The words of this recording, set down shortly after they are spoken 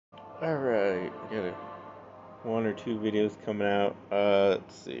Alright, got one or two videos coming out.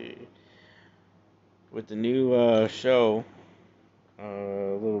 Let's see. With the new show, a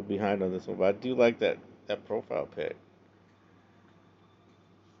little behind on this one, but I do like that profile pic.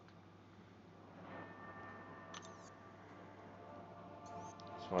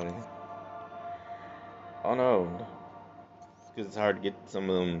 It's funny. Oh no, because it's hard to get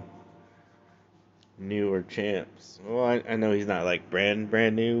some of them newer champs. Well, I know he's not like brand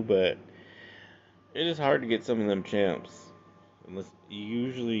new, but it is hard to get some of them champs. Unless you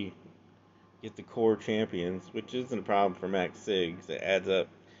usually get the core champions, which isn't a problem for Max Sigs. It adds up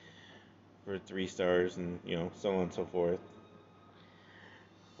for 3 stars and so on and so forth.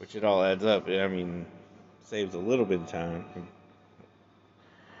 Which it all adds up. I mean, saves a little bit of time,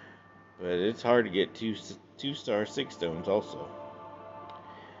 but it's hard to get 2 star 6 stones also.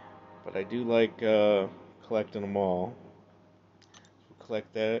 But I do like collecting them all. So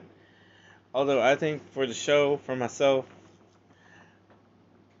collect that. Although I think for the show, for myself,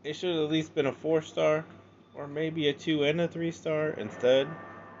 it should have at least been a 4 star, or maybe a 2 and a 3 star instead.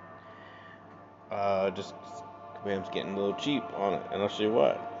 Just Kabam's getting a little cheap on it, and I'll show you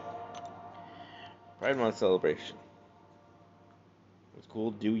why. Pride Month celebration. It's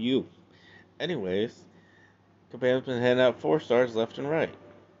cool. Do you? Anyways, Kabam's been handing out 4 stars left and right.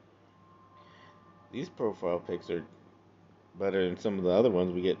 These profile pics are better than some of the other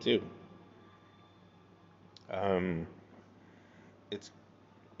ones we get too. Um, its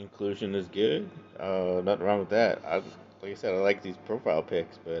inclusion is good. Nothing wrong with that. Like I said, I like these profile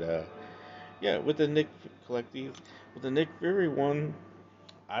pics, but yeah, with the Nick collect these with the Nick Fury one,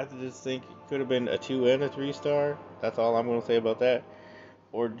 I just think it could have been a 2 and a 3 star. That's all I'm gonna say about that,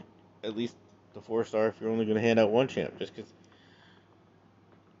 or at least the 4 star if you're only gonna hand out one champ. Just because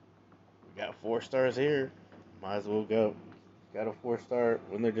we got 4 stars here, might as well go. Got a 4 star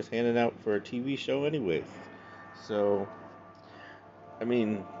when they're just handing out for a TV show, anyways. So, I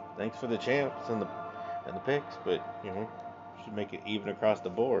mean, thanks for the champs and the picks, but should make it even across the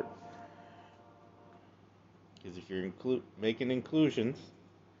board. Because if you're making inclusions,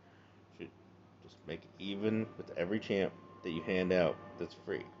 should just make it even with every champ that you hand out that's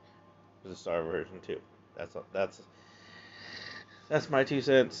free. There's a star version too. That's my 2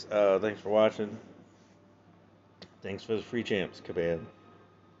 cents. Thanks for watching. Thanks for the free champs, Kabam.